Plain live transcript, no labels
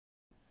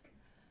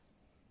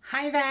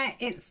Hi there,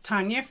 it's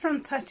Tania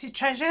from Tatty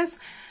Treasures.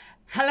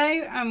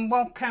 Hello and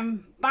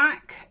welcome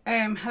back.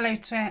 Hello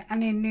to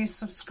any new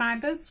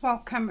subscribers.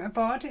 Welcome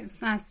aboard.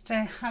 It's nice to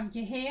have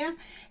you here.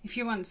 If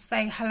you want to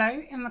say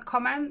hello in the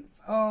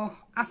comments or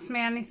ask me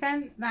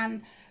anything,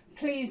 then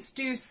please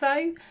do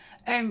so.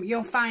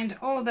 You'll find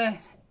all the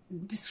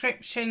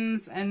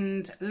descriptions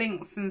and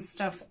links and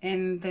stuff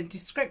in the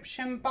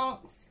description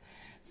box.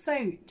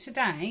 So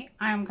today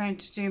I am going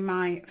to do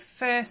my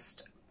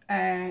first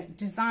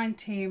design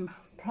team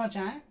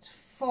project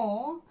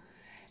for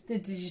the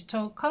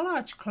Digital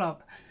Collage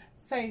Club.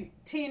 So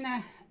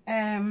Tina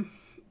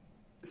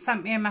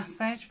sent me a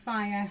message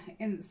via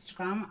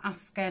Instagram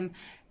asking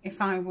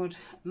if I would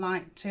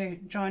like to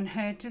join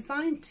her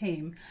design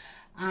team,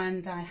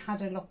 and I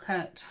had a look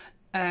at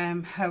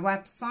her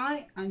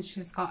website, and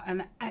she's got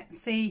an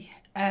Etsy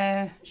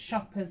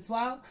shop as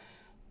well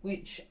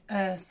which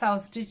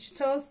sells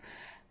digitals,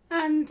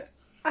 and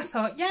I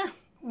thought, yeah,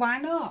 why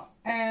not?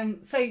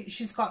 So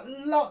she's got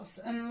lots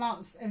and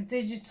lots of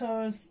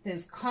digitals.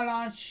 There's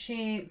collage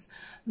sheets,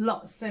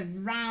 lots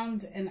of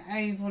round and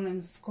oval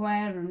and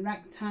square and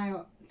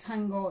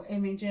rectangle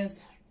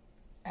images,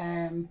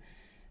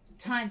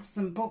 tags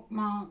and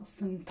bookmarks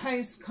and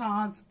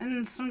postcards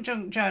and some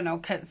junk journal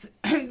kits.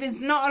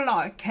 There's not a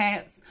lot of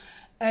kits.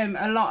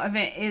 A lot of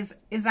it is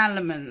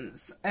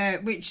elements,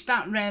 which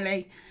that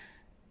really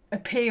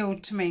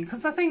appealed to me,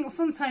 because I think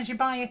sometimes you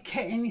buy a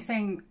kit and you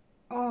think,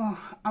 oh,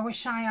 I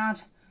wish I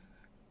had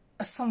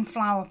a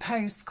sunflower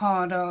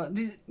postcard, or,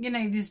 you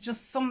know, there's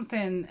just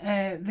something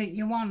that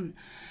you want.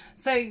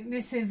 So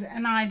this is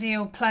an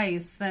ideal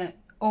place that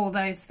all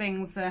those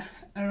things are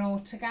all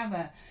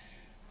together.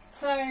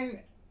 So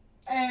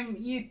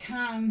you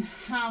can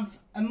have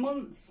a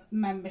month's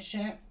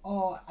membership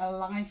or a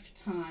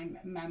lifetime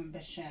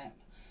membership.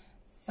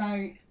 So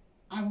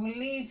I will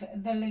leave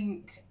the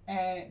link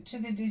to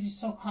the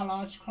Digital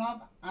Collage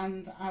Club,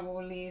 and I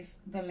will leave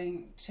the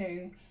link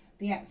to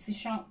the Etsy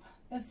shop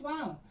as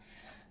well.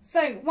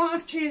 So what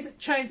I've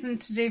chosen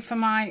to do for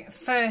my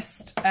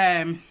first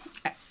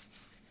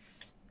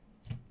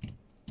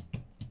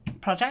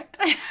project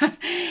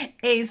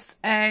is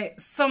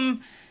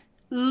some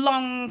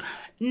long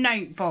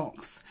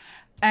notebooks,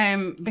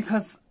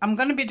 because I'm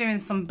going to be doing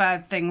some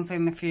bird things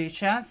in the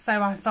future.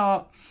 So I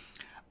thought,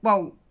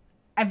 well,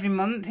 every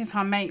month if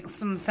I make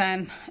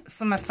something,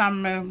 some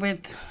ephemera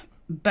with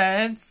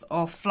birds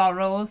or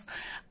florals,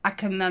 I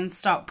can then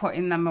start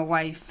putting them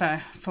away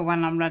for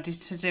when I'm ready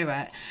to do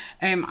it.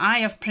 I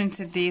have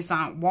printed these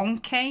out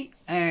wonky.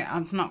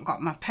 I've not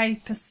got my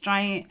paper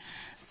straight,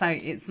 so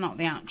it's not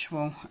the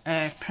actual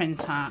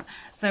print out.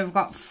 So we've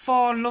got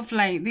 4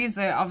 lovely, these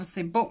are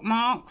obviously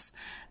bookmarks.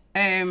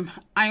 I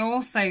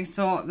also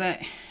thought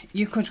that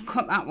you could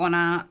cut that one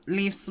out,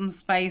 leave some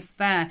space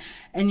there,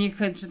 and you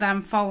could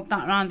then fold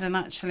that around and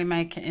actually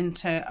make it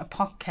into a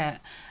pocket.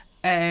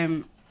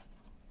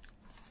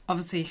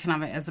 Obviously you can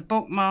have it as a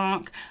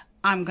bookmark.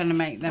 I'm going to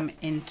make them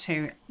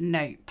into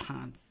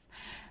notepads.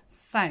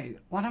 So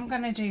what I'm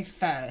going to do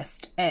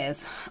first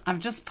is I've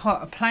just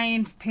put a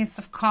plain piece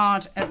of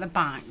card at the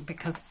back,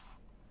 because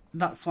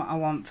that's what I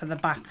want for the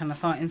back, and I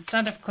thought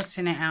instead of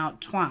cutting it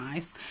out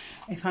twice,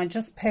 if I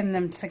just pin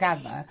them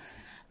together,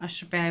 I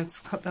should be able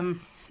to cut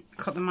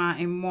them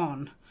out in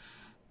one.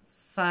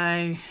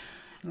 So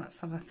let's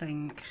have a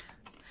think.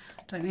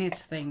 Don't need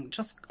to think,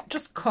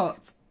 just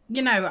cut.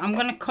 You know, I'm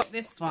going to cut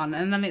this one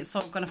and then it's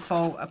all going to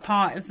fall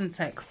apart, isn't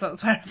it? Because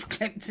that's where I've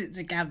clipped it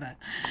together.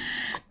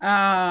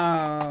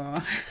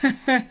 Oh.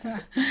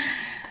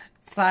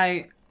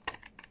 So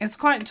it's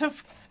quite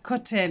tough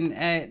cutting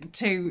 200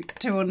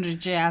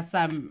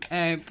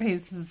 GSM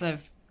pieces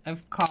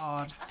of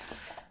card.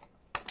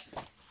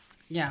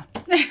 Yeah.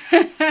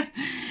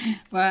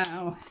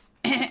 Well,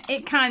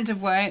 it kind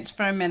of worked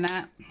for a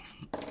minute.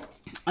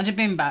 I'd have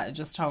been better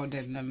just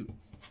holding them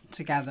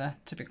together,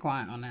 to be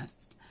quite honest.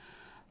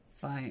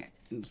 So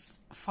just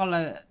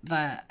follow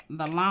the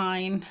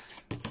line.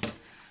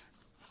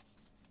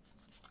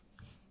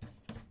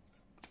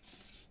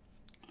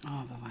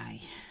 All the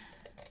way.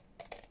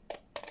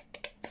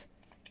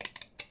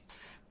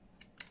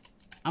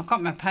 I've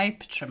got my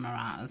paper trimmer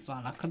out as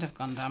well. I could have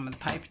gone down with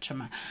the paper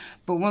trimmer,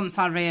 but once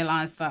I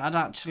realised that I'd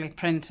actually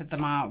printed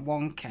them out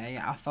wonky,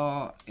 I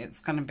thought it's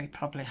going to be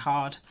probably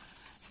hard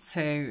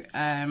to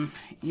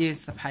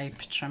use the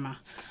paper trimmer.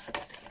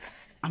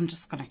 I'm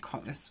just going to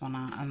cut this one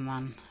out and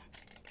then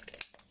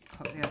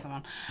cut the other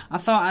one. I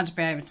thought I'd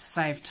be able to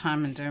save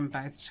time and doing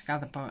both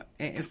together, but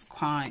it is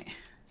quite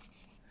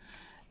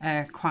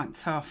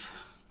tough.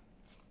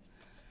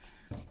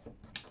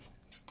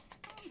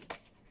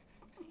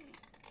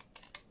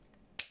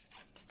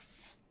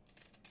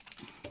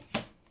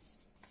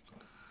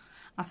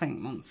 I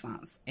think once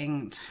that's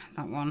inked,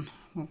 that one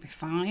will be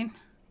fine.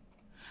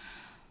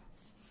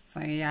 So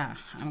yeah,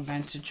 I'm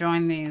going to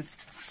join these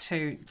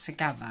 2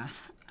 together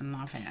and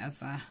have it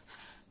as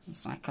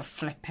it's like a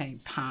flippy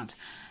pad.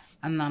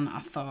 And then I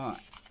thought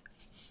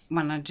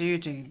when I do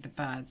the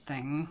bird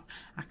thing,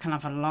 I can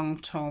have a long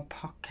tall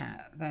pocket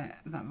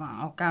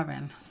that'll go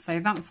in. So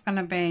that's going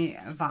to be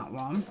that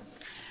one.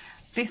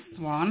 This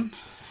one,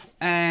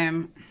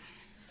 I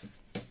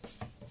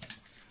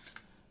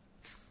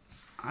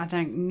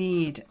don't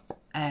need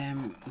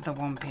the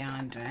one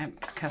behind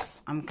it, because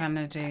I'm going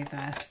to do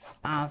this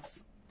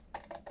as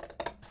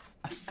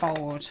a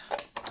fold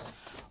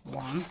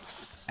one.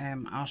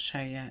 I'll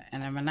show you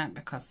in a minute,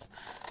 because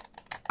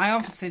I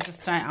obviously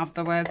just don't have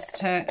the words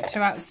to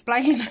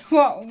explain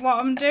what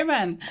I'm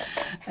doing.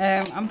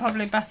 I'm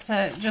probably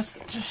better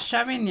just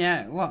showing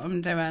you what I'm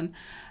doing.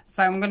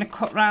 So I'm going to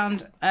cut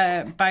round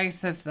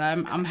both of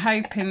them. I'm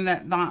hoping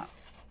that part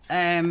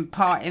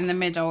in the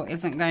middle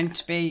isn't going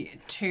to be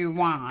too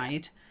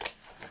wide,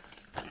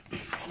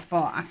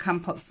 but I can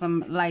put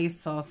some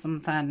lace or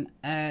something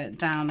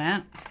down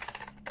it.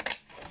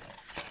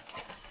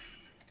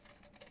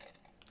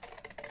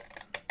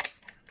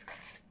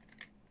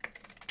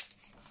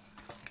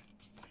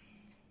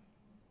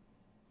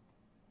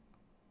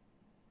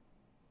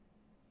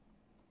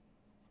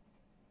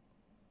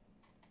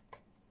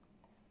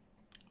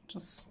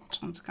 Just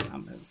trying to get that a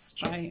bit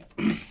straight.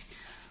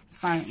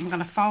 So I'm going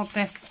to fold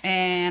this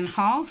in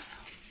half.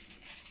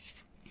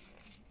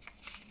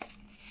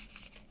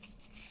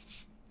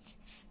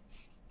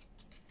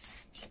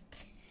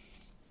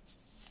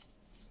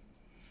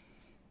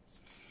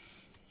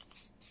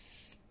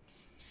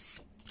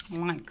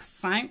 Like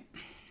so.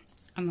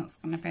 And that's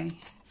going to be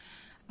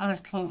a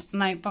little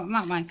notebook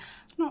that way.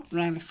 I've not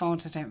really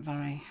folded it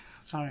very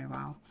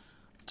well.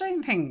 I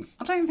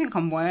don't think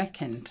I'm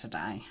working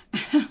today.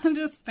 I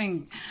just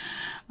think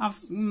I've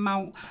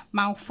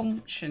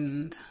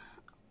malfunctioned.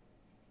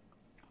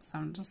 So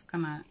I'm just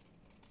gonna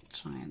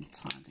try and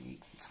tidy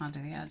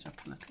the edge up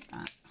a little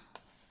bit.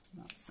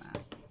 That's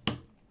it.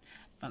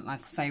 But like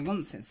I say,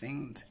 once it's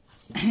inked,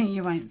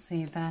 you won't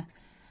see the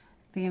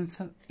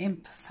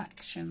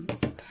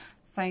imperfections.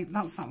 So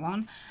that's that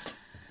one.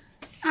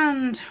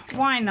 And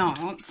why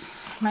not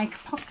make a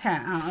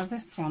pocket out of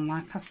this one,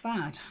 like I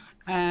said.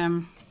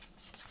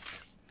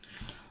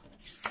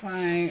 So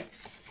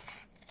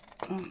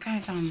we'll go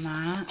down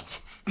that,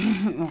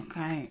 we'll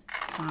go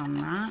down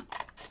that,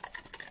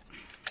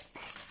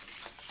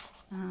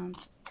 and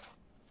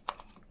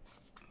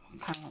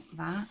we'll go up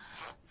that.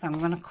 So I'm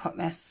going to cut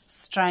this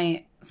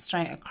straight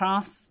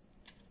across,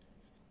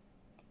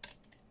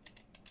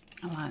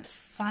 like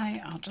so.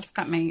 I'll just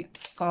get my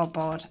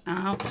scoreboard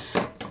out.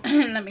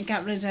 Let me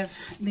get rid of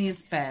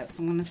these bits.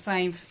 I'm going to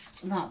save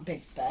that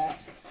big bit,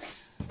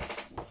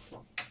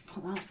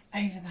 put that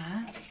over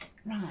there.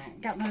 Right,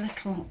 get my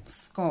little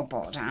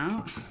scoreboard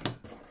out,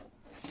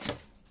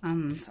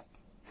 and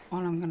all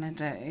I'm going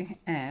to do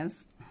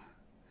is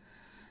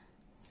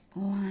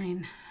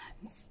line.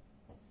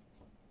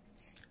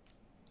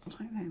 I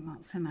don't think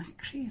that's in a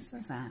crease,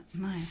 is it?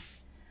 No,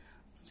 let's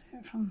do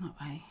it from that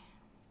way.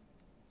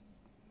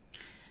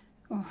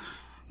 Oh,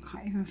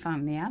 can't even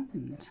find the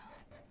end.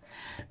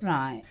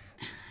 Right,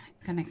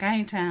 I'm going to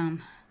go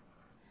down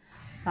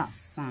that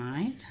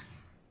side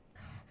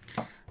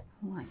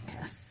like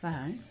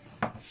so.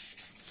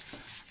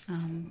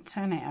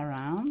 Turn it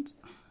around,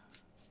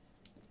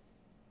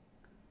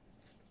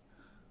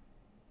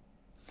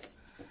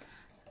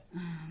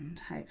 and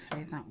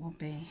hopefully that will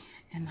be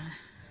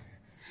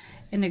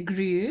in a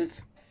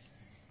groove.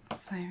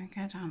 So we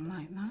go down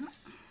like that.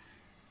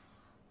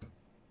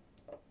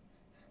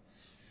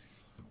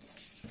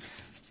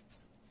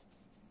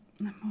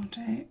 Then we'll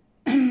do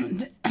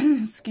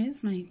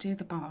excuse me, do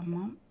the bottom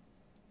one.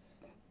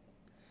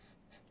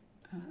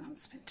 Oh,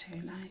 that's a bit too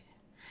late.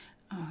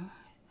 Oh,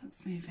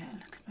 let's move it a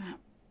little bit.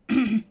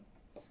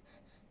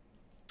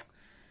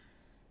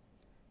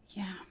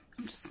 Yeah,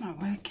 I'm just not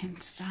working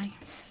today.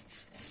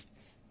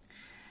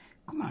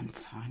 Come on,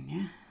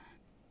 Tanya.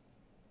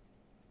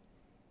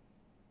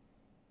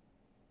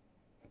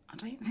 I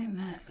don't think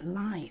the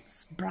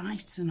light's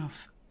bright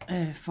enough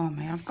for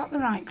me. I've got the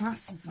right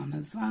glasses on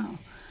as well.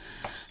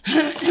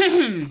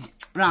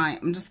 Right,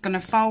 I'm just going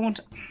to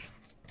fold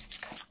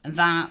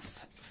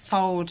that,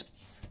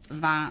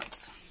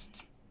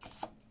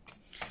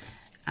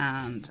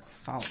 and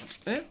fold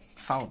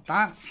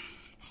that.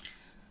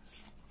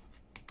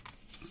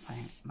 So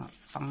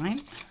that's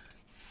fine.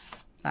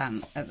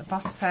 Then at the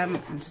bottom,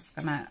 I'm just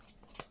going to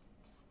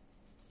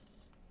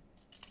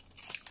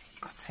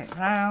cut it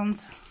round.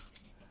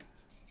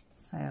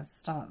 So I'll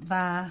start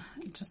there,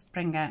 just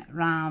bring it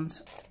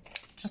round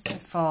just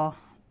before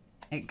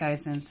it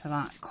goes into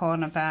that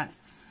corner bit.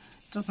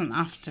 Doesn't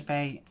have to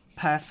be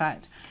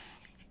perfect.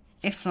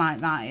 If like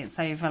that it's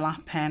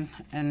overlapping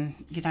and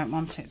you don't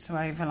want it to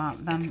overlap,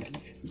 then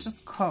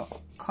just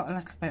cut a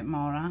little bit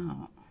more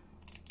out.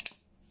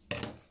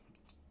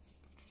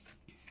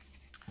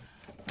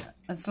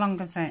 As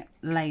long as it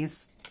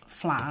lays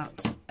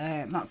flat,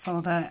 that's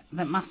all that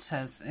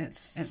matters.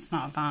 It's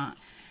not about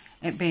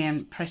it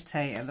being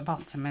pretty at the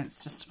bottom,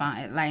 it's just about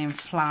it laying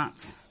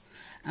flat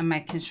and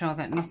making sure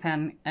that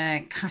nothing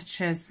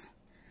catches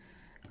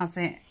as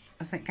it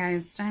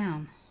goes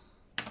down.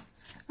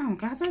 I'm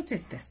glad I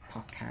did this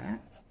pocket.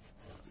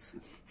 It's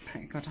a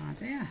pretty good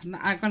idea.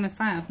 I'm going to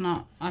say I've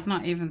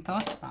not even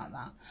thought about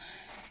that.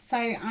 So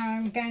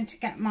I'm going to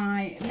get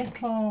my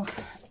little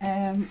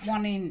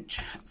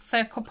 1-inch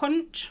circle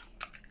punch,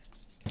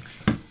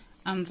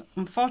 and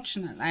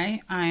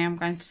unfortunately I am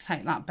going to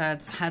take that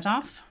bird's head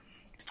off.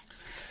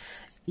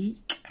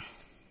 Eek.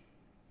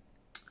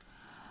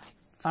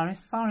 Sorry,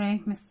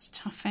 Mr.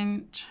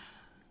 Chaffinch.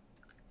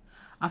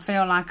 I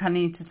feel like I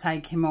need to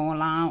take him all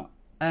out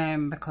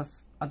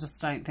because I just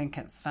don't think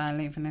it's fair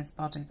leaving his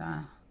body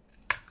there.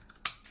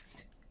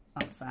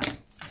 That's it.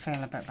 I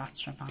feel a bit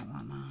better about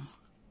that now.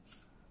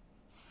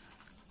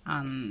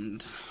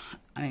 And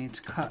I need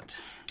to cut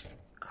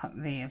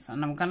these,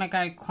 and I'm going to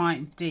go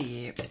quite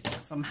deep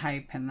because I'm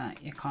hoping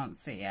that you can't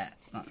see it.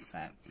 That's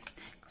it.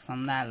 Because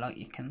on there, look,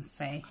 you can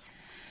see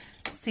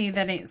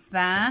that it's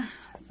there.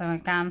 So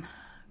again,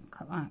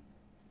 cut that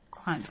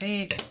quite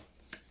deep,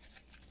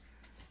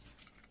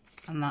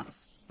 and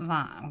that's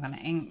that. I'm going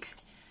to ink.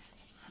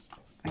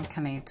 I think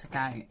I need to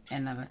go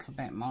in a little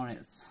bit more.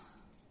 It's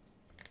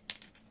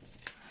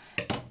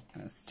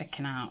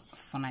sticking out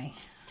funny.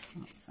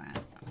 That's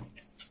it.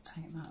 Just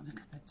take that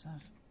little bit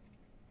of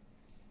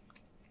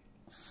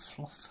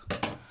fluff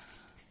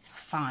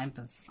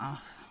fibres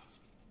off.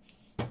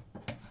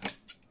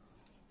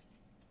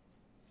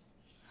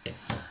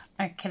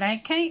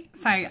 Okay,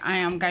 so I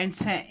am going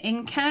to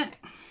ink it,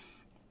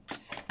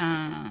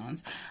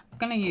 and I'm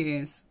going to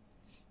use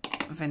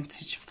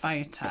Vintage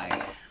Photo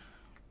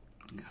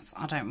because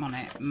I don't want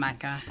it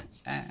mega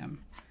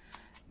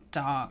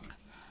dark.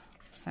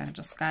 So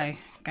just go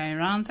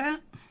around it.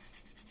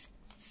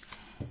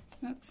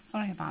 Oops,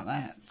 sorry about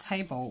the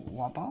table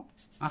wobble.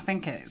 I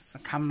think it's the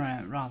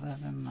camera rather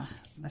than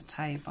the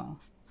table.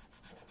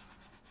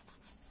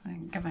 So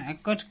give it a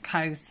good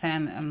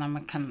coating, and then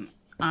we can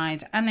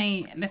hide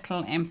any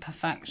little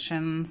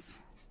imperfections.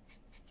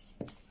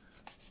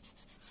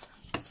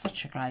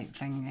 Such a great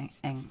thing,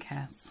 ink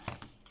is.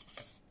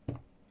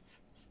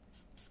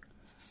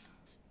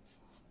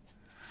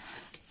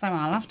 So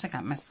I'll have to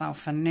get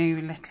myself a new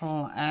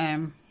little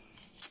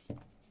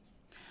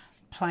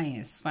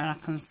place where I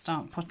can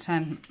start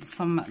putting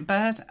some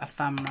bird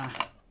ephemera.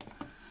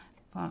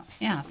 But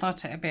yeah, I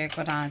thought it would be a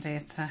good idea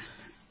to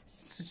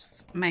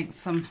just make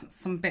some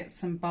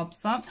bits and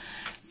bobs up.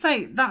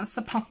 So that's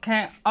the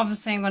pocket.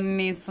 Obviously I'm going to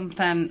need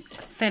something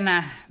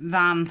thinner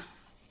than,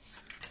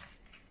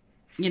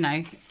 you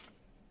know,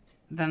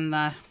 than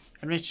the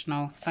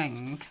original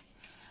thing.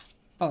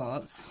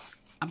 But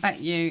I bet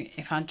you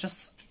if I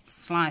just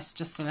slice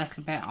just a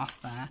little bit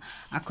off there,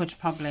 I could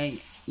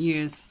probably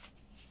use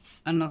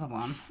another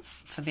one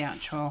for the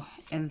actual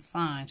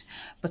inside,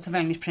 but I've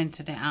only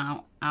printed it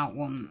out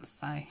once,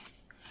 so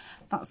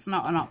that's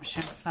not an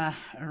option for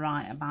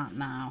right about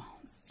now.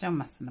 Still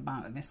messing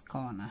about with this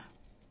corner.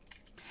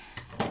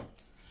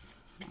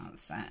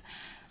 That's it.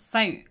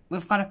 So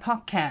we've got a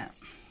pocket.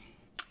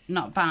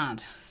 Not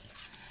bad.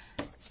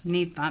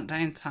 Need that,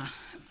 don't I?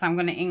 So I'm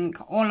going to ink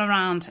all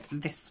around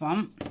this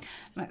one.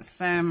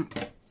 Let's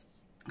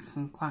I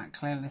can quite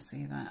clearly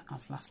see that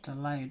I've left a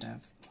load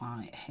of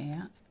white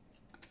here.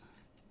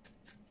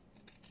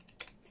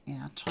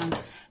 Yeah,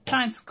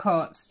 trying to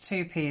cut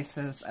 2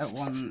 pieces at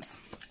once,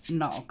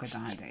 not a good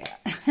idea.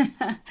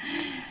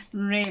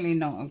 Really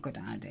not a good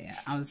idea.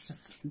 I was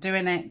just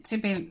doing it to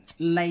be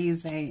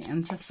lazy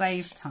and to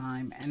save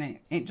time, and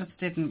it just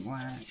didn't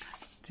work.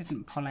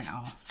 Didn't pull it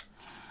off.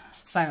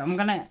 So I'm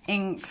going to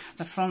ink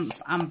the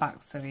fronts and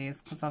backs of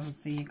these because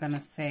obviously you're going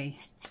to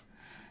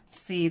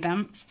see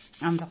them.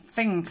 And I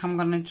think I'm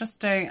going to just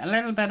do a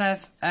little bit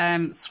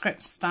of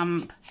script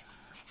stamp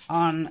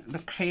on the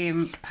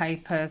cream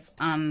papers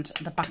and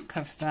the back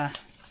of the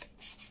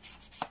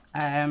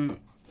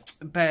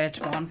bird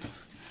one,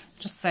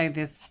 just so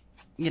there's,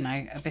 you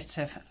know, a bit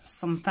of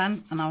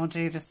something. And I will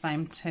do the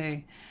same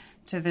to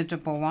the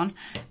double one.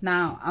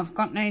 Now I've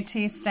got no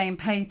tea stain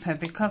paper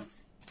because,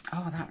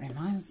 oh, that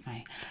reminds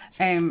me,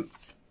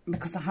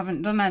 because I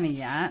haven't done any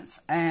yet.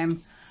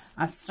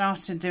 I've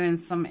started doing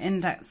some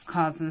index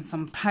cards and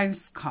some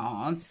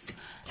postcards,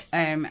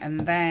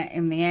 and they're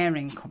in the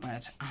airing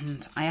cupboard,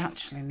 and I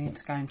actually need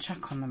to go and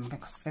check on them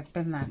because they've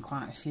been there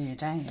quite a few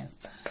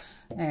days.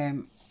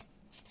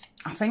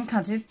 I think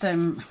I did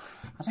them,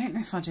 I don't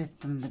know if I did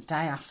them the day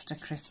after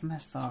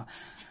Christmas or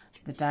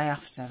the day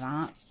after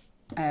that.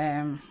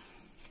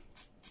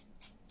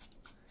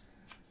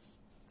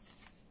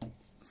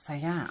 So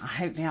yeah, I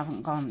hope they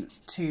haven't gone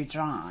too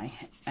dry.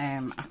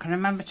 I can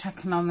remember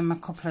checking on them a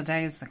couple of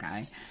days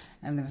ago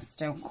and they were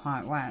still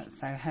quite wet,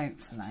 so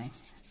hopefully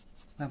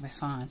they'll be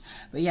fine.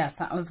 But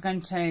yes, I was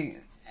going to,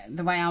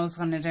 the way I was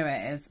going to do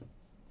it is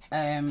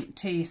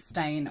tea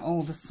stain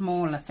all the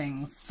smaller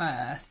things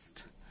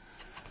first.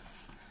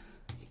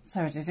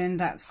 So I did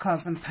index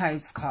cards and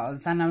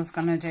postcards, then I was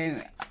going to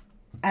do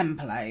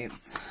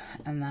envelopes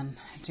and then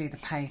do the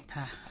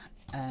paper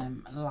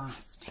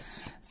last.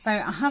 So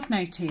I have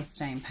no tea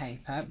stain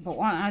paper, but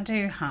what I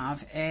do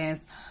have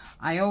is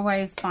I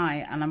always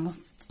buy, and I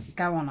must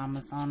go on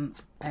Amazon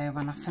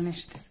when I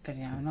finish this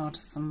video and order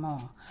some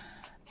more,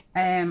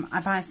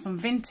 I buy some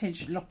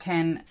vintage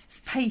looking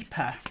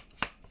paper,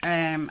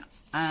 and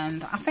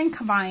I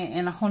think I buy it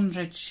in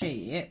 100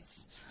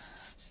 sheets,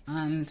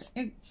 and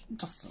it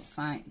just looks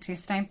like tea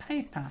stain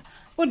paper.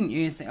 Wouldn't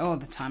use it all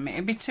the time,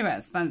 it'd be too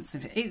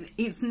expensive.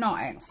 It's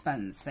not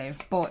expensive,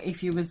 but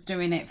if you was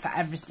doing it for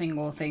every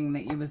single thing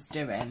that you was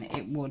doing,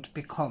 it would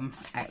become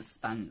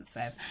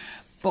expensive.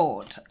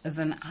 But as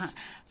an, I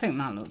think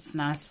that looks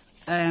nice,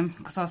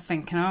 because I was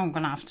thinking, oh, I'm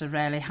gonna have to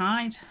really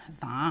hide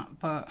that,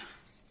 but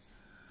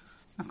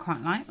I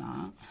quite like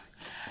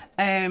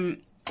that.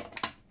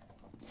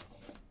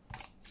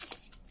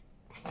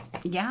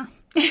 Yeah.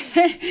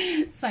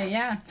 So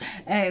yeah,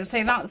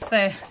 so that's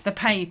the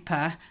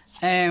paper,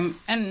 and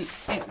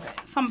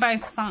it's on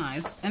both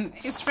sides, and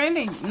it's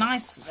really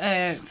nice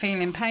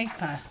feeling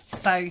paper.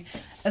 So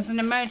as an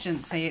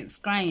emergency, it's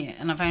great,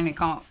 and I've only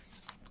got,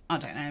 I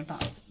don't know,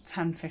 about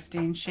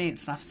 10-15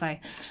 sheets left, so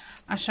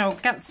I shall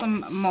get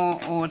some more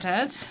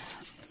ordered.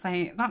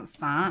 So that's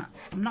that.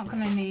 I'm not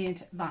going to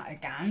need that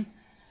again.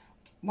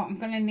 What I'm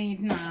going to need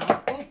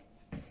now, oh,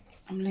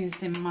 I'm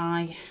losing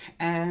my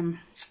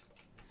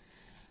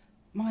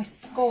my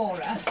scorer.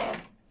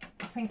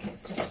 I think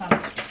it's just fun.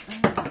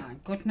 Oh my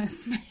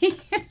goodness me.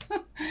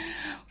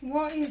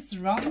 What is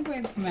wrong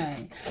with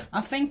me?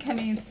 I think I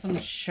need some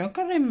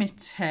sugar in my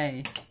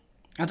tea.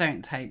 I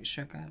don't take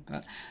sugar,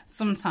 but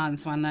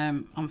sometimes when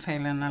I'm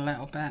feeling a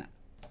little bit,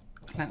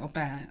 I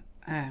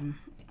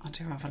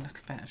do have a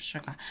little bit of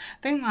sugar.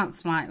 I think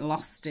that's like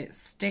lost its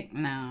stick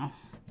now.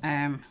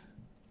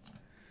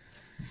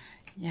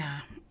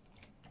 Yeah.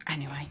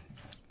 Anyway,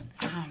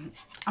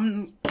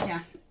 yeah,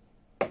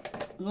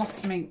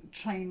 lost my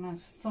train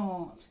of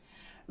thought.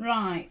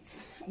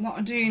 Right, what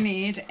I do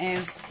need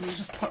is, let me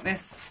just put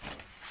this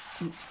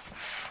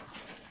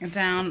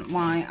down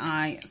while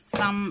I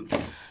stamp.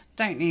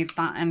 Don't need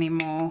that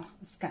anymore.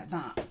 Let's get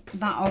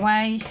that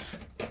away.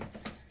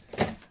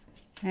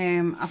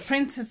 I've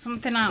printed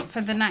something out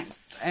for the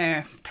next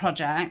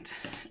project.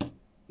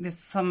 There's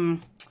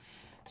some,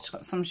 she's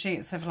got some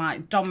sheets of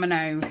like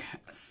domino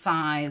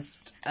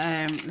sized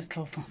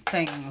little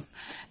things,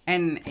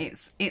 and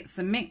it's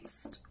a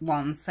mixed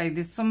one. So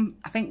there's some,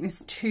 I think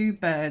there's 2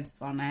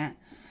 birds on it,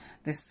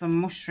 there's some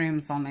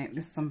mushrooms on it,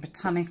 there's some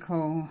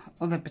botanical,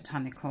 other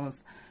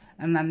botanicals,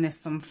 and then there's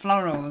some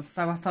florals.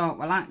 So I thought,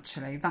 well,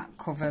 actually that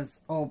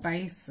covers all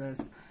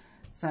bases,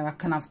 so I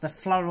can have the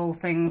floral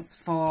things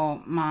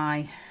for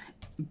my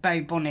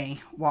bow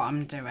bunny, what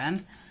I'm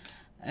doing,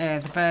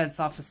 the birds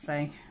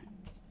obviously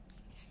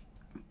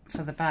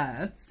for the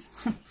birds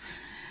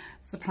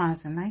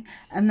surprisingly,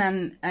 and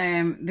then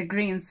the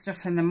green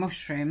stuff and the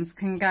mushrooms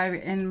can go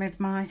in with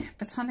my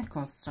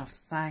botanical stuff,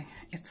 so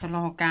it'll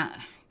all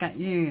get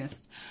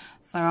used.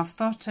 So I've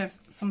thought of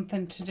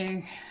something to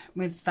do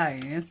with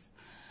those,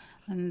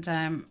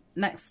 and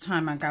next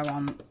time I go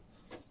on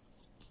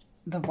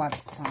the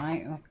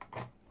website, the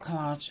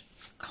Collage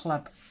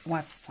Club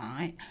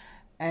website,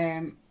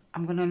 I'm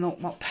going to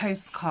look what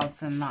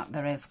postcards and that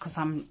there is, because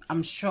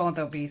I'm sure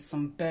there'll be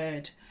some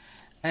bird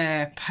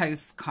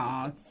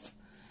postcards,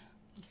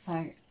 so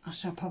I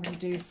shall probably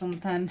do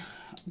something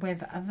with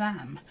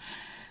them.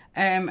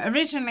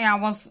 Originally I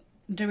was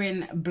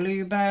doing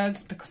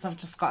bluebirds, because I've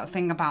just got a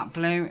thing about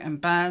blue and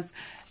birds,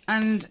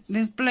 and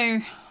there's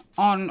blue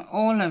on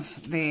all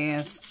of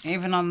these,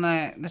 even on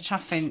the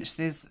chaffinch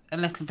there's a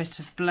little bit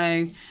of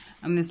blue,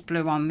 and there's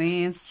blue on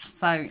these,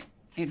 so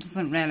it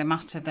doesn't really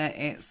matter that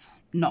it's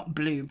not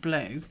blue,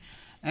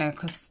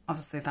 because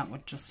obviously that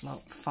would just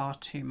look far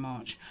too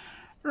much.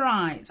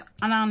 Right,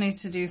 and I need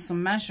to do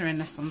some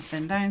measuring or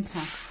something, don't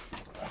I,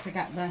 to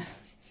get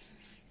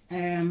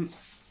the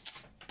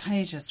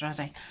pages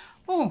ready.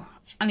 Oh,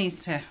 I need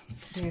to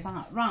do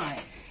that.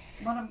 Right,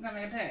 what I'm going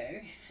to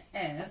do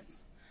is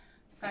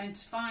I'm going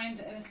to find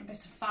a little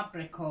bit of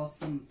fabric or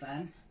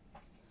something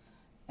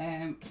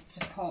to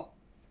put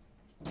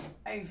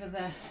over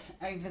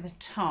the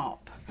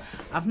top.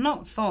 I've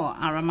not thought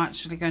how I'm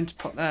actually going to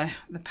put the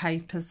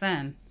papers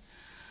in,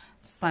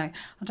 so I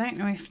don't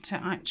know if to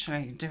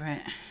actually do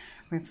it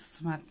with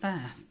some of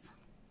this,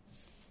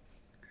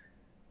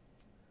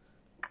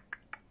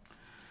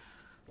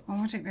 or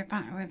would it be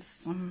better with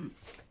some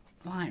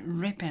like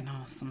ribbon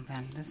or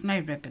something? There's no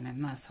ribbon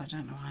in there, so I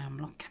don't know why I'm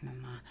looking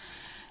in there.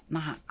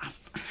 Now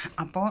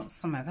I bought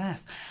some of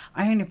this.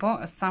 I only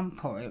bought a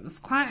sample. It was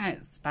quite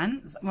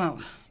expensive.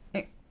 Well,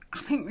 I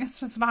think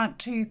this was about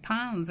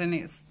 £2, and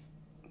it's,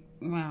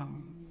 well,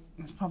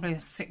 it's probably a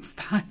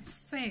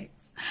 6x6.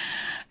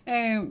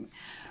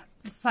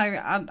 So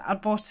I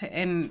bought it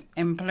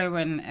in blue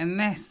and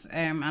this,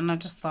 and I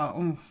just thought,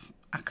 oh,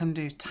 I can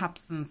do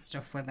tabs and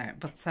stuff with it.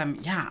 But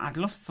yeah, I'd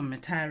love some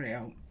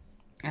material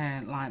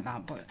like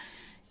that. But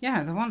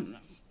yeah, the one,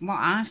 what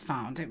I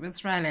found, it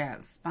was really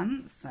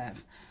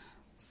expensive.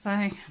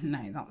 So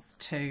no, that's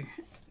too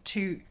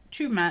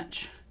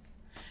much.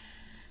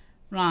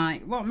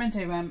 Right, what am I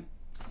doing?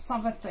 Let's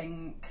have a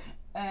think.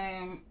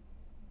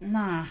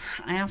 Nah,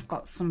 I have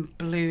got some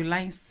blue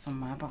lace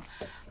somewhere, but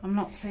I'm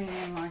not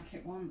feeling like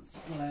it wants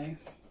blue.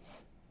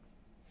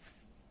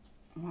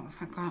 what have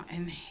I got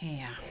in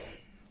here?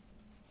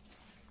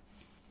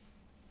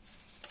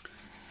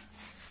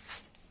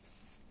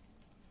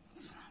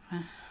 So,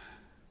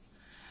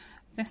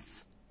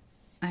 this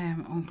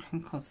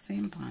uncrinkled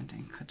seam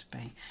binding could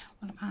be.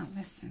 What about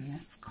this in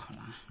this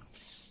colour?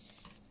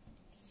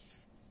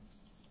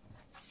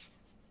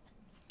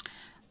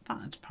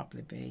 That'd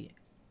probably be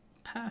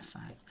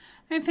perfect.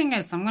 The only thing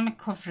is, I'm going to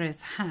cover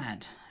his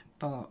head,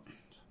 but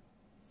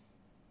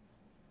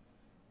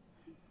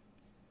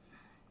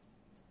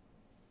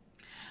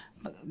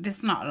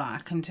there's not a lot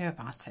I can do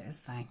about it,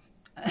 is there?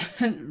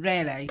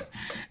 Really.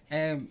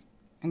 I'm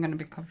going to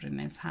be covering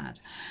his head.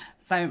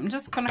 So I'm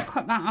just going to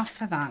cut that off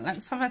for that.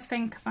 Let's have a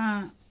think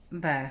about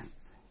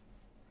this.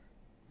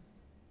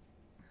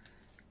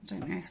 I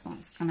don't know if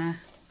that's going to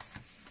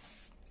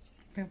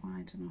be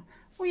wide enough.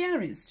 Oh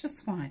yeah, it's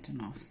just wide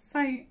enough.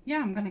 So yeah,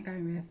 I'm going to go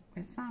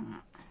with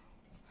that.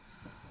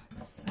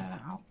 So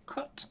I'll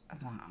cut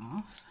that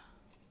off,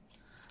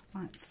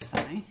 like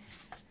so.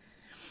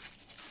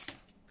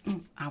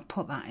 I'll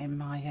put that in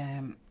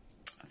my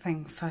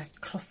thing for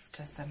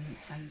clusters and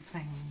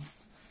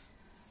things.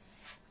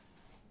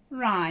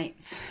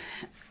 Right,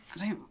 I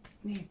don't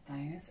need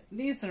those.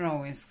 These are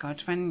always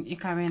good when you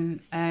go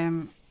in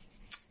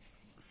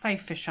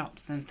sofa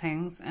shops and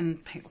things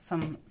and pick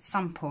some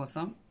samples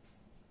up.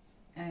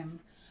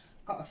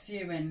 Got a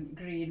few in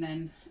green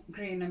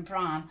and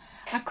brown.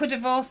 I could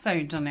have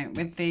also done it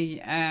with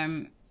the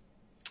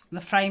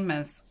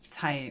framers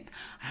tape.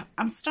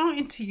 I'm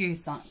starting to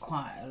use that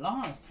quite a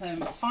lot. I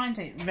find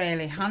it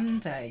really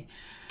handy.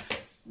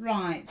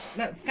 Right,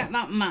 let's get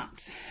that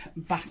mat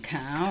back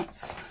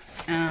out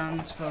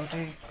and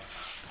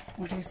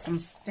we'll do some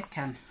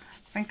sticking.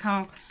 I think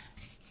I'll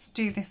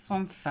do this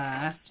one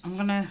first. I'm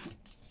gonna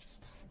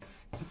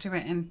do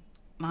it in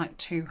like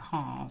 2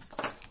 halves.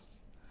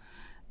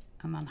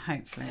 And then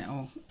hopefully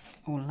it'll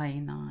lay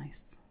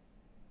nice.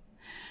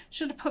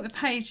 Should I put the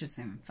pages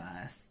in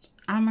first?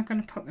 How am I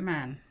going to put them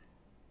in?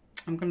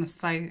 I'm going to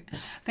sew. I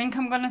think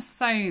I'm going to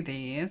sew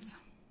these.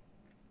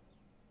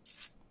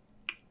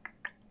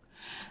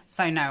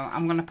 So no,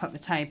 I'm going to put the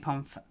tape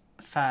on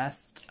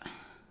first,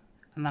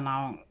 and then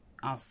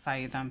I'll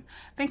sew them.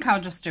 I think I'll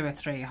just do a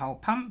 3-hole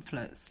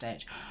pamphlet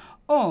stitch.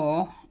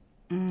 Or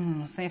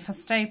see, if I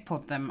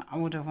stapled them, I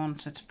would have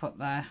wanted to put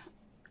the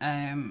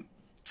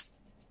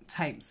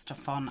tape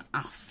stuff on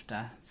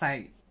after.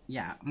 So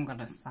yeah, I'm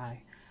gonna sew.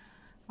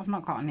 I've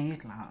not got a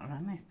needle out or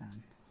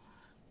anything.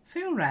 I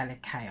feel really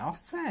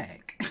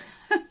chaotic.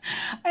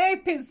 I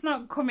hope it's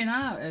not coming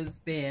out as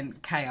being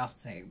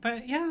chaotic,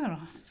 but yeah,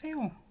 I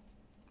feel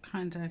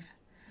kind of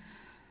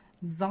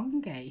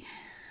zongy,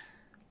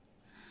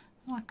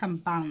 like I'm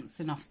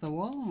bouncing off the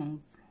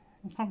walls.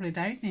 I probably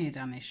don't need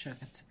any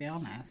sugar, to be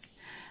honest.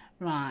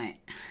 Right,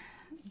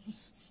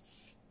 just,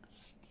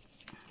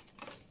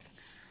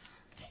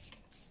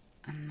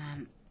 and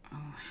then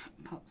I'll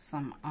put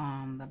some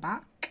on the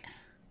back.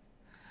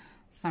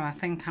 So I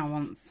think I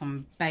want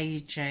some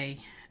beigey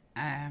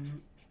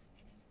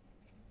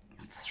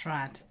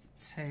thread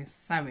to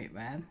sew it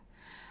with,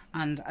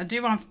 and I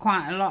do have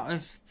quite a lot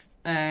of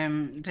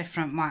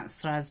different wax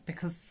threads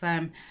because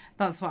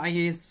that's what I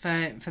use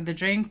for the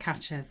dream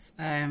catchers.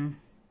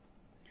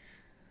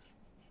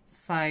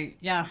 So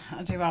yeah,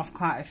 I do have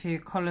quite a few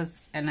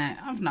colours in it.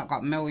 I've not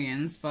got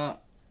millions,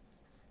 but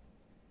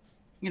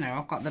you know,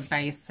 I've got the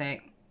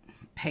basic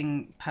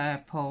pink,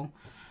 purple,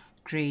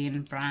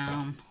 green,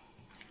 brown,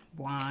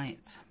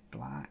 white,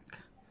 black.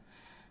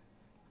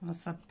 I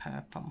said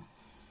purple.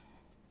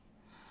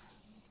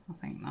 I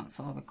think that's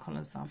all the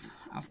colours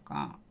I've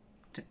got.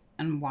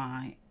 And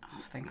white. I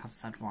think I've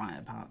said white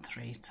about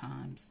 3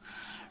 times.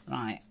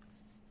 Right.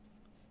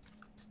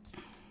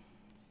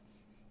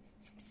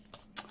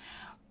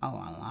 Oh,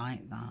 I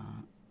like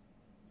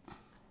that.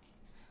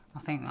 I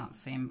think that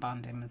seam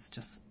banding was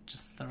just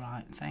the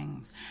right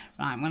thing.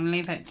 Right, I'm going to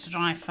leave it to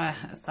dry for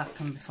a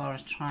second before I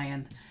try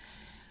and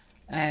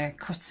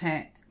cut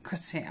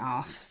it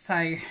off.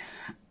 So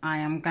I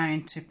am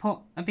going to put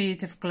a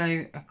bead of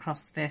glue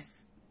across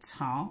this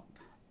top,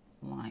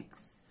 like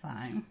so.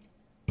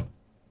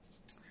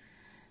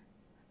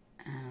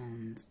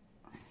 And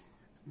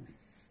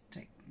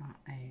stick that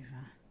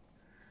over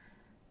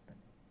the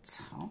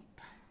top.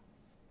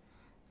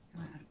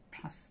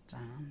 Press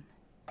down.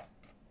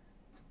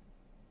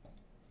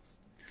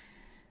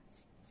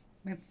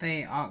 With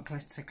the art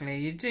glitter glue,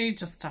 you do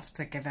just have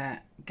to give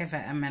it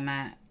a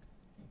minute,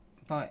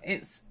 but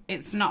it's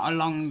not a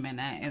long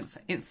minute.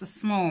 It's a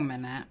small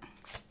minute.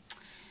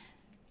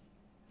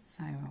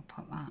 So I'll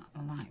put that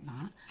like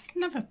that.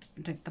 Never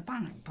did the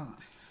back, but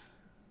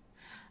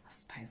I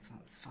suppose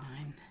that's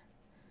fine.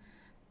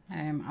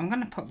 I'm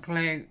going to put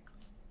glue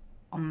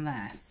on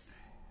this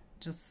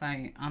just so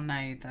I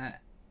know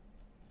that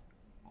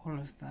all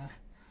of the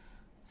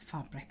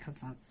fabric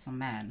has had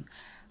some in,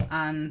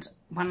 and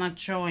when I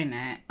join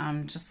it,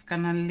 I'm just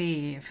going to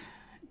leave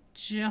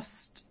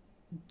just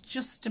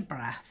a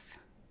breath,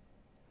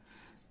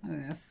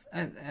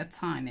 a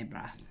tiny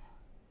breath.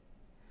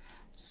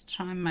 Just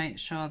try and make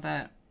sure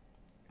that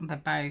they're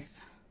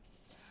both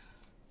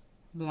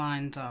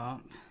lined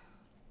up.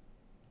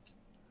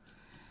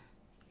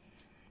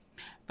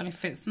 But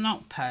if it's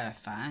not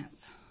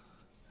perfect,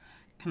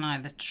 I can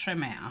either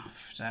trim it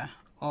after,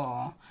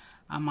 or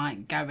I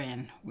might go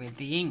in with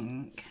the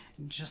ink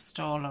just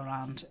all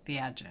around the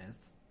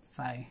edges,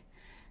 so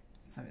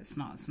it's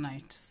not as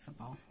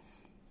noticeable.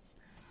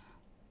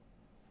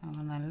 So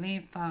I'm going to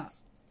leave that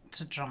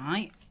to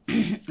dry.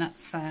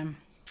 Let's have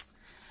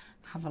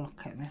a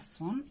look at this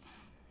one.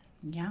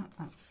 Yeah,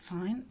 that's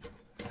fine.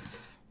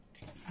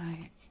 So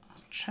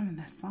I'll trim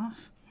this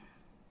off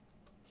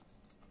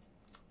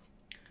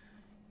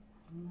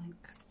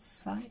like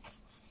so.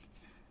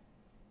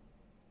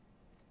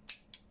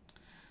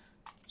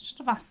 Should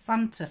have asked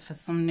Santa for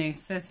some new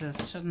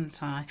scissors,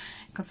 shouldn't I?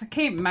 Because I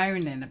keep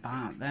moaning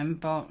about them,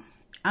 but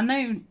I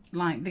know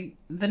like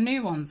the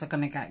new ones are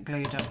going to get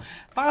glued up.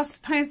 But I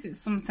suppose it's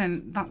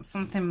something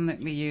that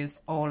we use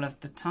all of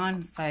the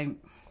time. So,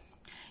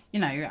 you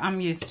know,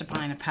 I'm used to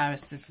buying a pair of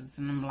scissors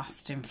and them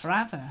lasting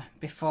forever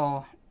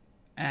before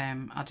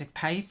I did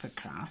paper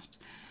craft.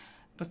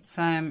 But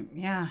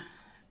yeah,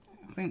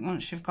 I think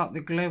once you've got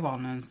the glue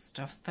on and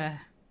stuff,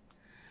 they're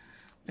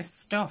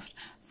stuffed.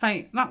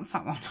 So that's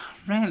that one.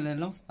 I really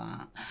love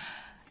that.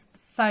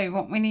 So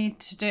what we need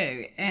to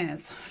do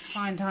is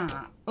find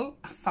out, oh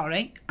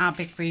sorry, how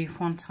big we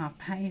want our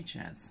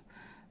pages.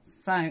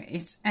 So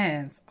it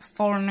is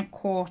 4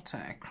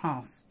 1/4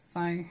 across.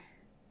 So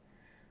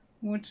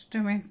would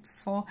doing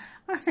 4,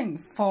 I think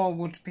 4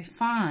 would be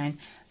fine.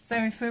 So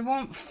if we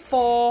want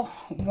 4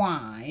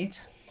 wide,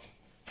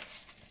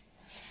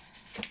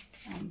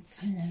 1,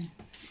 2,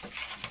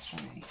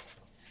 3, 4.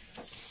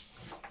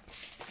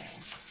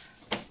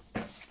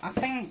 I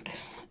think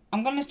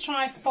I'm going to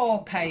try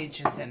 4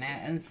 pages in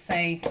it and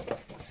see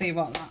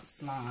what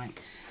that's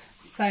like.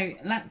 So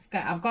let's go.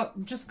 I've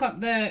just got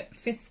the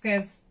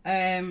Fiskars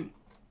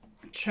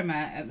trimmer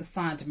at the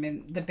side of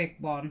me, the big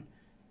one,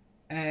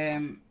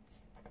 because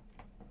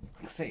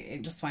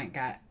it just won't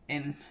get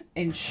in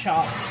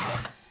shot.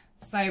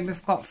 So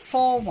we've got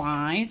 4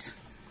 wide.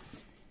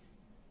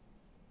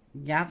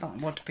 Yeah, that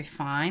would be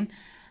fine.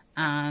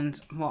 And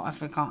what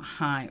have we got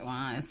height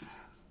wise?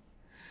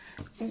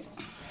 Ooh.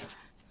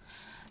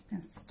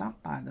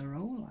 Stopped by the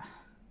ruler.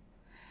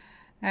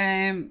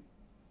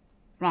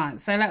 Right,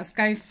 so let's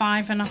go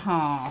 5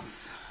 1/2.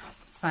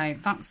 So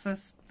that's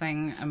this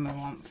thing, and we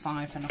want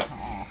 5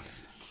 1/2.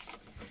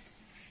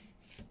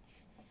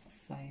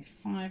 So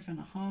 5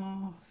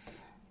 1/2.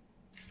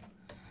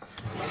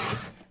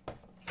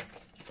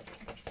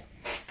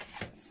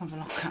 Let's have a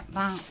look at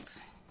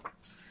that.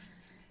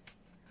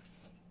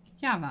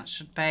 Yeah, that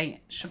should be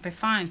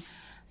fine.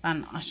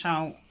 Then I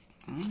shall.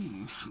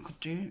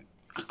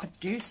 I could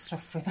do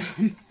stuff with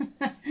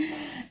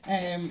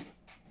them.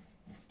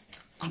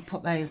 I'll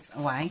put those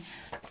away.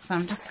 So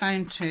I'm just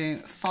going to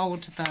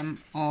fold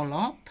them all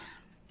up.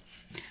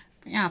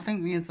 But yeah, I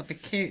think these will be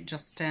cute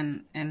just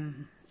in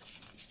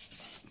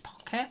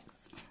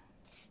pockets.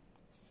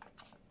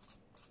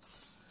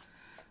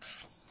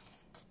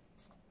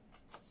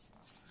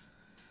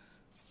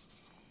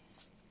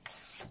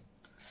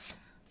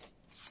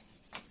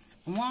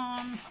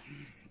 One.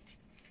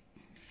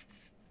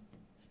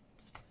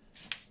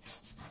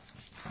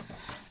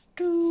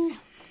 2.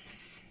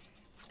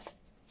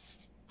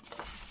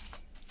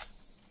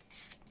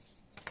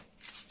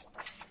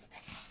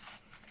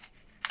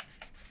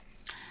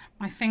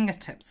 My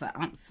fingertips are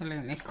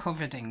absolutely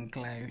covered in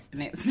glue,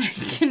 and it's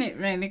making it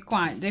really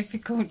quite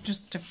difficult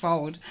just to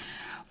fold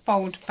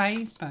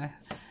paper.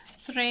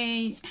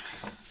 3.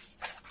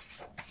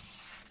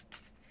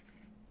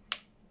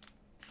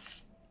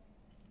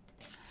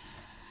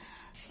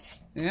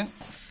 Yep.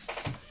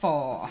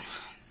 4.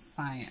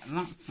 So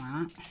that's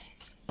that.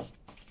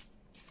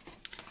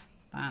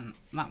 Then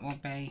that will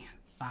be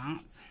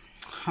that.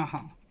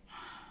 Oh,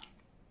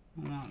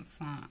 what's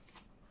that?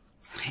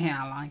 So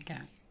yeah, I like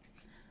it.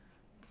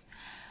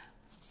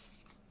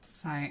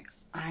 So I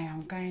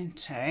am going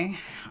to,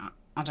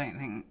 I don't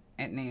think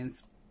it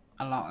needs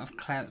a lot of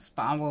clips,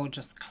 but I will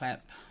just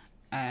clip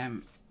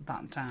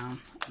that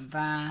down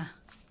there.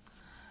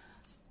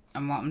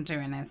 And what I'm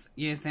doing is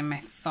using my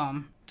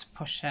thumb to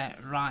push it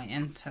right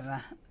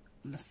into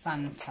the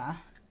centre.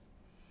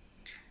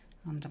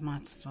 And I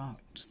might as well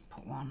just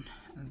put one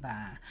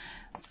there.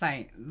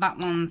 So that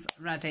one's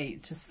ready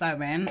to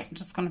sew in. I'm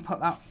just going to put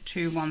that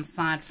to one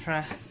side for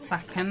a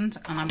second,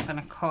 and I'm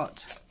going to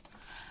cut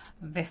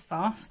this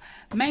off.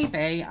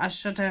 Maybe I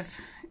should have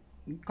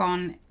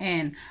gone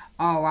in.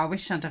 Oh, I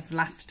wish I'd have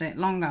left it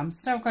longer. I'm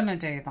still going to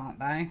do that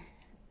though.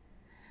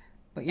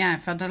 But yeah,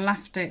 if I'd have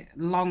left it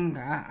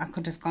longer, I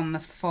could have gone the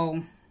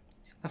full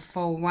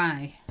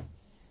way.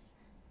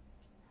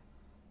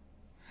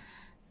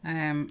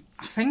 I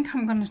think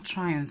I'm going to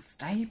try and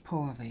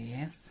staple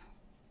these.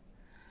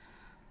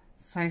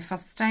 So if I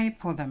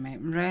staple them,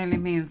 it really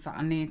means that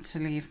I need to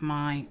leave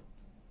my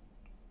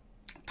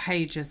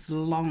pages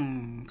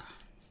long.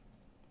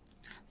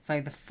 So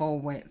the full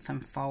width,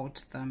 and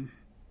fold them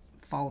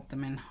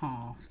in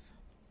half.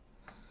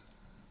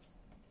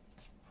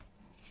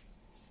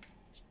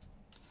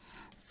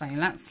 So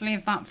let's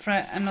leave that for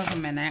another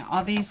minute.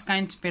 Are these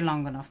going to be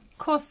long enough? Of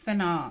course they're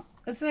not.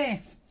 As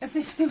if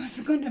there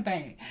was going to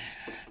be.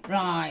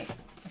 Right.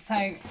 So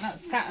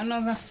let's get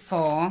another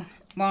 4.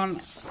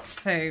 1,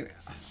 2,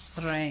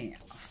 3,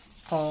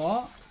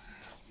 4.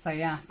 So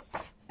yes,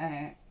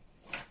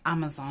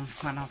 Amazon,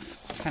 when I've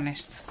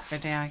finished this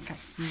video, get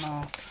some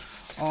more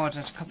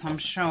ordered, because I'm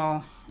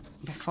sure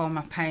before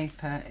my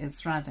paper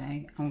is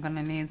ready I'm going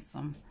to need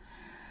some.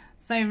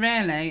 So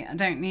really I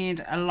don't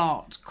need a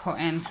lot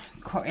cutting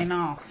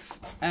off.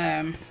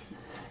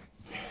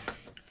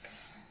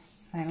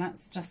 So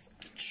let's just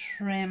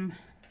trim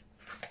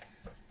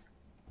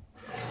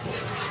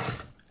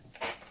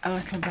a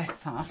little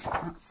bit off.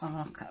 Let's have a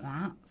look at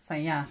that. So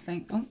yeah, I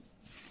think, oh,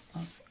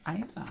 that's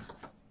over.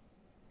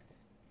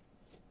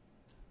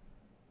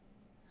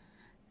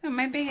 Oh,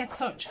 maybe a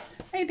touch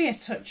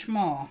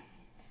more.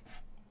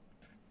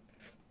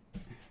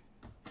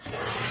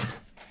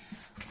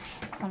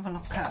 Let's have a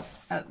look at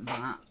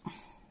that.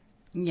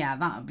 Yeah,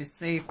 that would be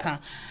super.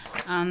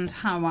 And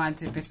how wide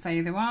did we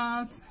say there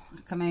was?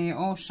 I can hear it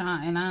all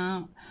shouting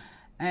out.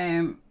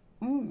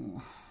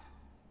 Ooh,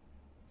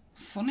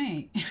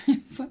 funny.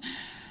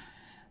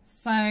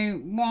 So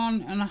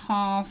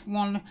 1.5,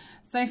 1.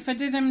 So if I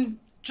did them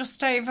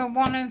just over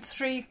 1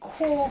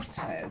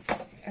 3/4,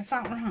 is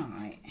that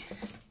right?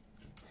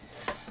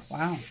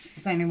 Wow,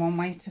 there's only one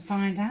way to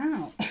find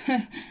out.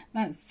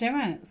 Let's do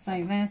it.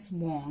 So there's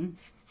 1.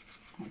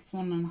 That's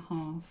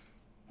 1.5.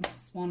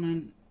 That's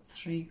 1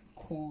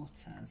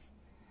 3/4.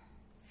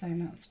 So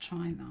let's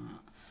try that.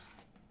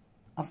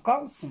 I've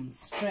got some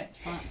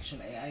strips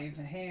actually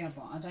over here,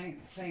 but I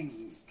don't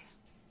think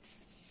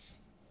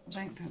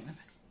they're...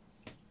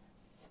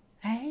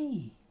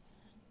 Hey.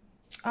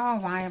 Oh,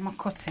 why am I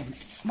cutting?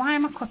 Why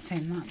am I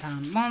cutting that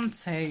down? 1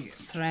 2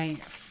 3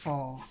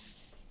 4.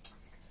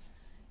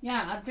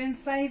 Yeah, I've been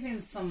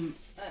saving some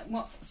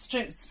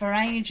strips for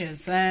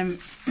ages for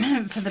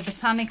the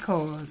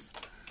botanicals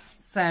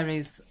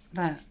series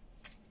that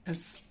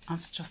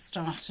I've just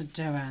started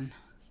doing.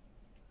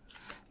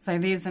 So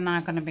these are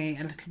now going to be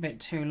a little bit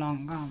too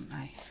long, aren't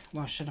they?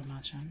 Well, I should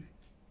imagine.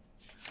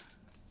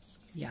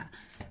 Yeah.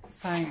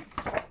 So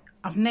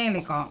I've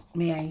nearly got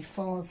my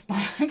A4s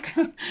back,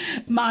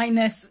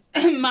 minus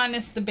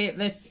the bit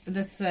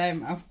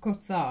that I've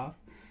cut off.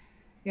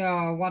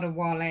 Oh, what a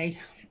wally!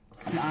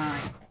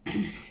 Right.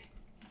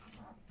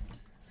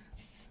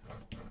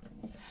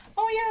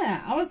 Oh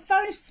yeah, I was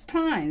very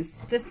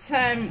surprised that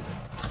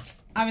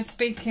I was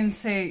speaking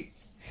to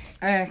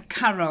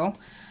Carol,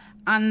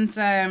 and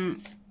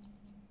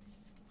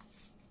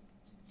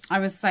I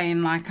was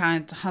saying like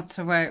I'd had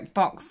to work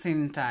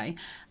Boxing Day,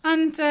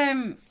 and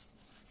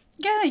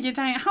yeah, you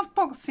don't have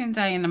Boxing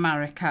Day in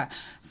America.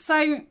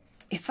 So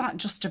is that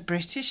just a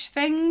British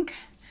thing?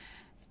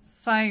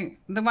 So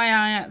the way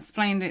I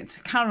explained it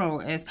to Carol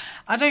is,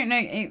 I don't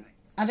know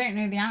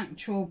the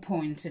actual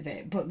point of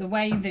it, but the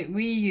way that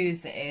we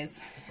use it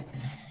is,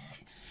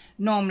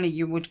 normally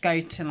you would go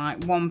to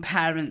like one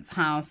parent's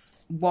house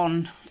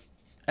one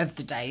of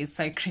the days,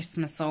 so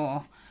Christmas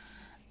or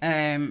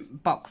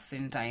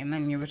Boxing Day, and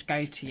then you would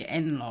go to your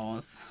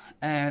in-laws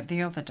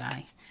the other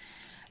day.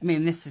 I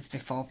mean, this is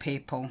before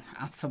people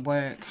had to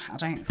work. I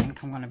don't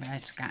think I'm going to be able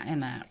to get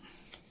in it,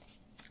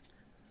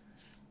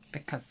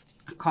 because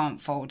I can't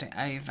fold it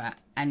over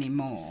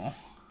anymore.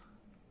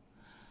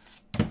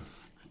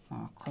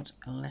 Well, I could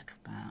a little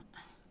bit,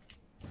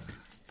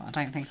 but I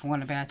don't think I'm going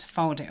to be able to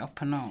fold it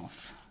up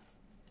enough.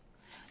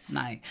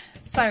 No.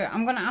 So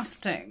I'm going to have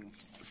to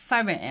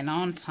sew it in,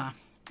 aren't I?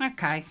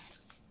 Okay.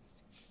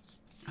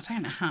 I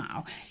don't know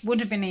how. It would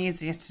have been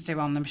easier to do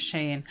on the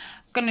machine.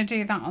 I'm going to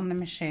do that on the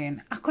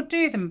machine. I could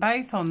do them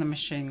both on the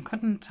machine,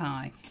 couldn't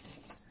I?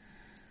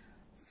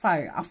 So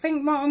I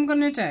think what I'm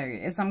going to do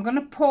is I'm going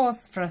to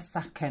pause for a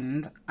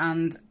second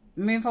and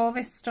move all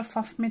this stuff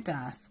off my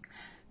desk,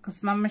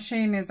 because my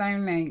machine is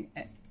only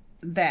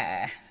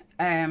there,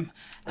 and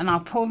I'll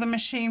pull the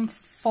machine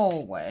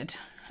forward,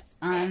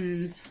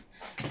 and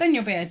then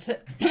you'll be able to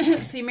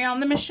see me on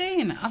the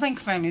machine. I think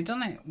I've only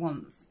done it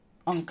once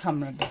on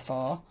camera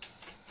before,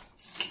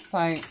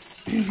 so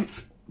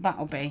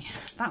that'll be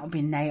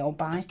nail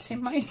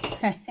biting, won't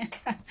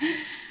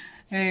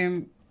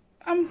it?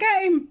 I'm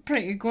getting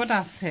pretty good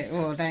at it.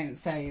 Oh, don't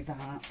say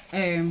that.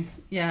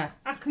 Yeah,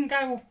 I can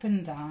go up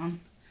and down.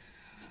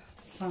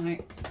 So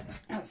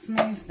let's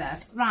move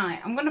this.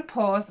 Right, I'm going to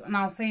pause and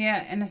I'll see you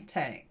in a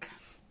tick.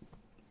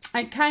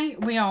 Okay,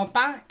 we are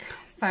back.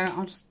 So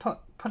I'll just put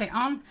it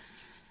on.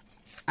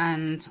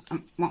 And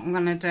what I'm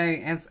going to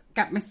do is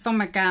get my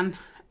thumb again.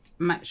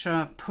 Make sure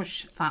I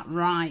push that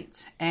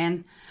right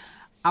in.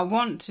 I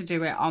want to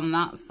do it on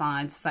that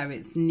side so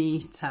it's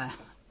neater.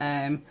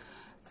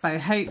 So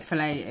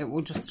hopefully it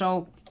will just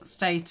all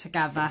stay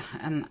together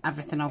and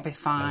everything will be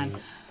fine.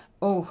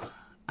 Oh,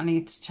 I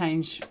need to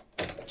change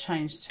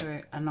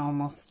to a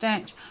normal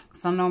stitch,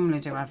 because I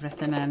normally do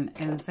everything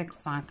in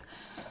zigzag.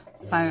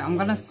 So I'm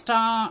going to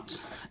start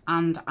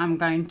and I'm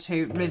going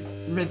to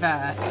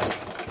reverse.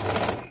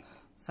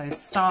 So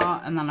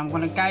start, and then I'm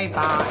going to go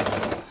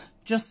back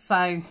just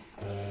so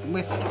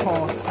we've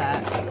caught it.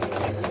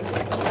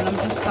 And I'm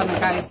just going to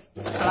go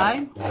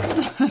slow.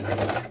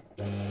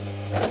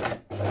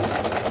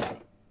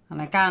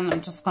 And again,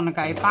 I'm just going to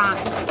go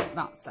back.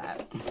 That's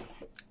it.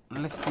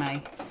 Lift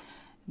my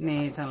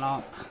needle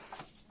up.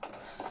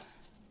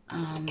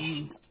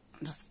 And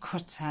just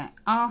cut it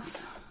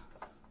off.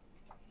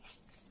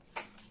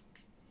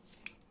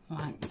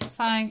 Like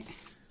so.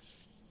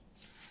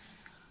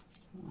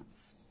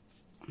 Let's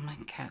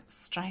make it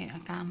straight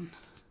again.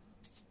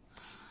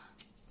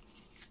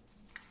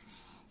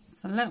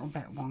 It's a little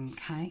bit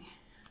wonky,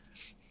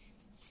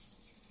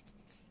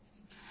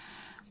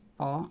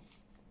 but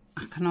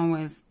I can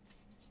always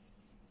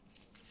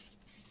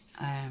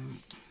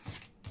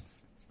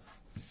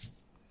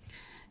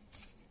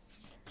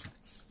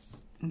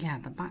yeah,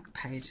 the back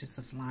pages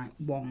have like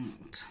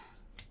wonked.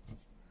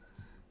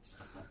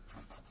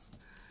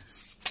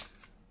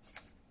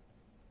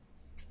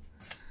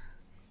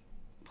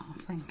 I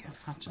think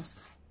if I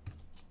just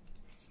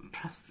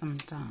press them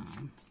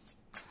down,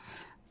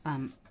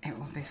 then it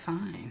will be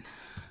fine.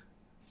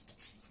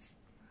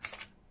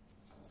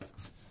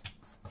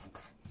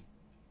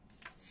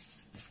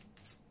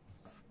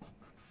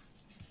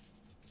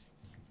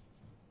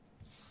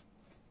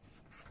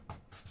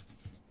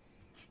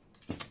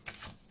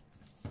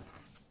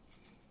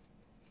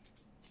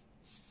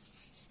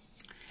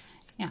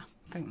 Yeah,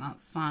 I think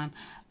that's fine.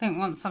 I think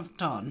once I've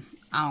done,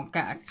 I'll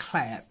get a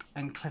clip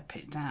and clip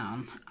it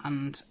down,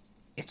 and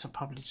it'll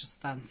probably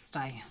just then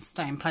stay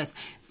in place.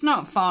 It's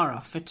not far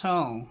off at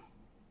all.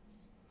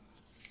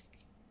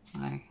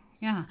 So,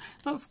 yeah,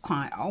 it looks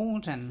quite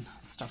old and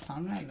stuff. I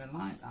really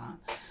like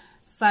that.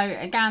 So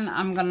again,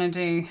 I'm going to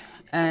do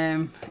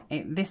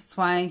it this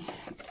way.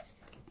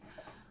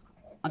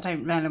 I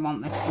don't really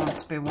want this one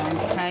to be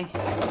wonky.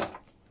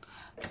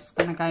 Just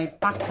going to go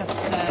back a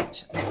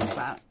stitch. That's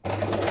that.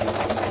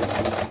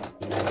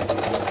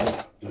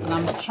 And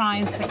I'm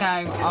trying to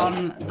go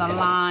on the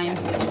line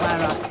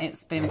where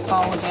it's been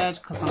folded,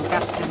 because I'm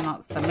guessing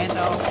that's the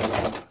middle.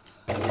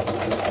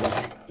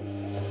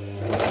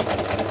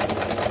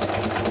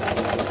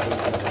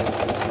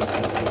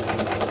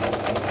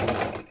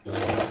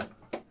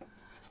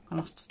 I'm going to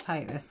have to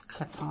take this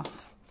clip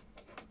off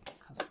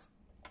because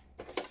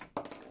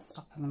it's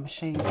stopping the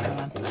machine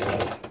going.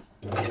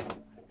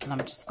 And I'm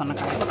just going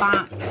to go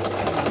back and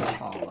then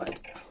forward.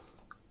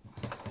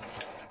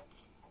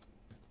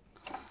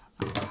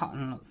 That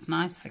cotton looks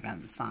nice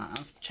against that.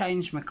 I've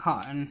changed my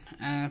cotton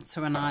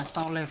to a nice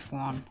olive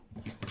one.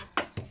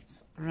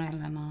 It's a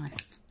really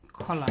nice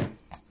colour.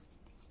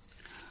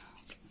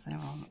 So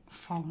I'll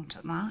fold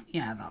that.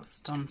 Yeah, that's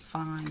done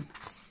fine.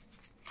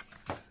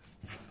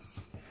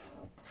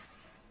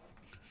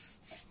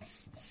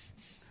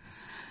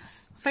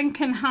 I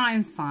think in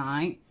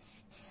hindsight,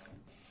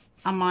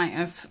 I might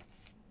have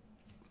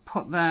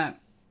put the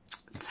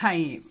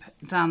tape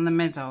down the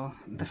middle,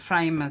 the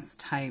framer's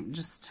tape,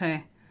 just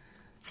to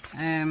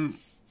give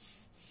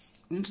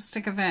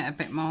it a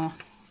bit more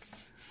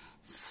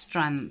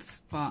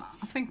strength, but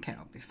I think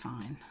it'll be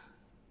fine.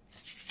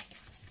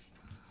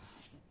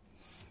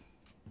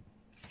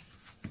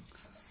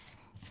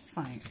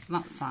 So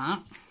that's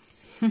that.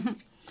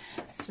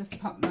 Let's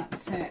just pop that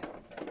to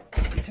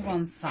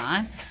one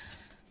side.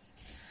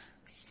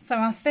 So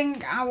I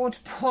think I would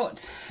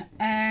put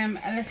a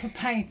little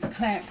paper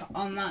clip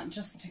on that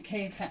just to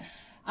keep it.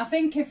 I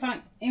think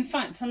in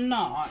fact I'm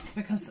not,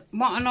 because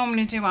what I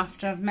normally do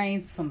after I've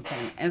made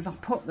something is I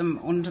put them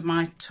under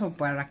my tub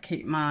where I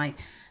keep my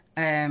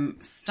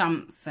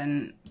stamps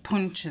and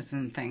punches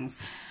and things,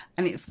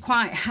 and it's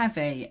quite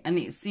heavy and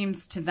it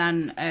seems to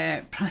then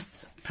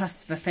press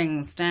the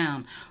things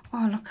down.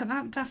 Oh, look at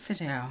that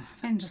daffodil.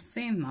 I've only just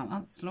seen that.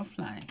 That's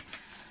lovely.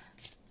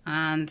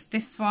 And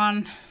this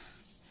one,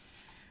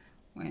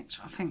 which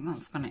I think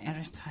that's going to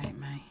irritate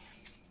me.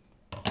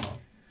 I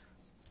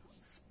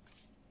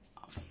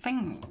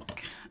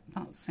think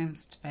that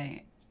seems to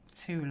be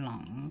too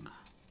long.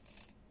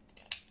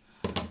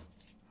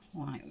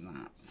 Like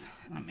that.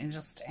 Let me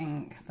just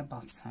ink the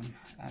bottom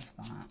of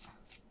that.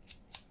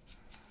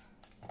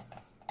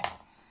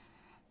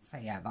 So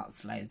yeah,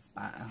 that's loads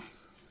better. I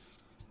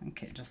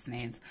think it just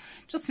needs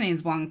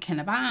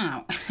wonking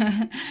about.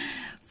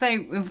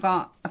 So we've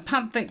got a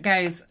pad that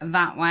goes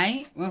that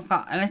way, we've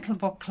got a little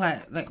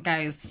booklet that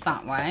goes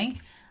that way,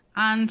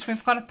 and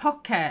we've got a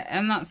pocket,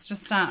 and that's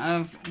just out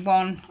of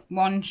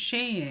one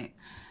sheet.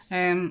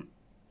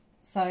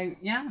 So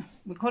yeah,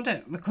 we could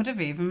have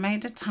even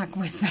made a tag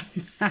with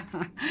them.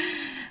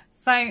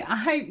 So I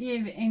hope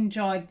you've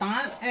enjoyed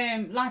that.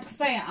 Like I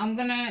say, I'm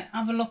gonna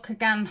have a look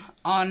again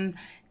on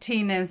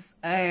Tina's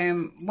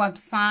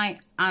website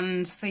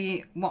and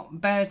see what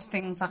bird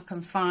things I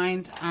can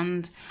find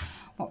and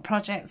what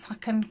projects I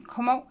can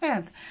come up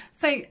with.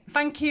 So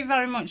thank you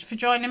very much for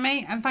joining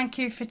me, and thank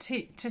you to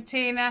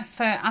Tina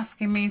for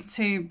asking me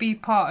to be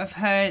part of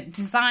her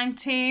design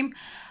team,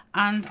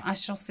 and I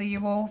shall see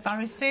you all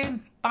very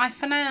soon. Bye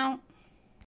for now.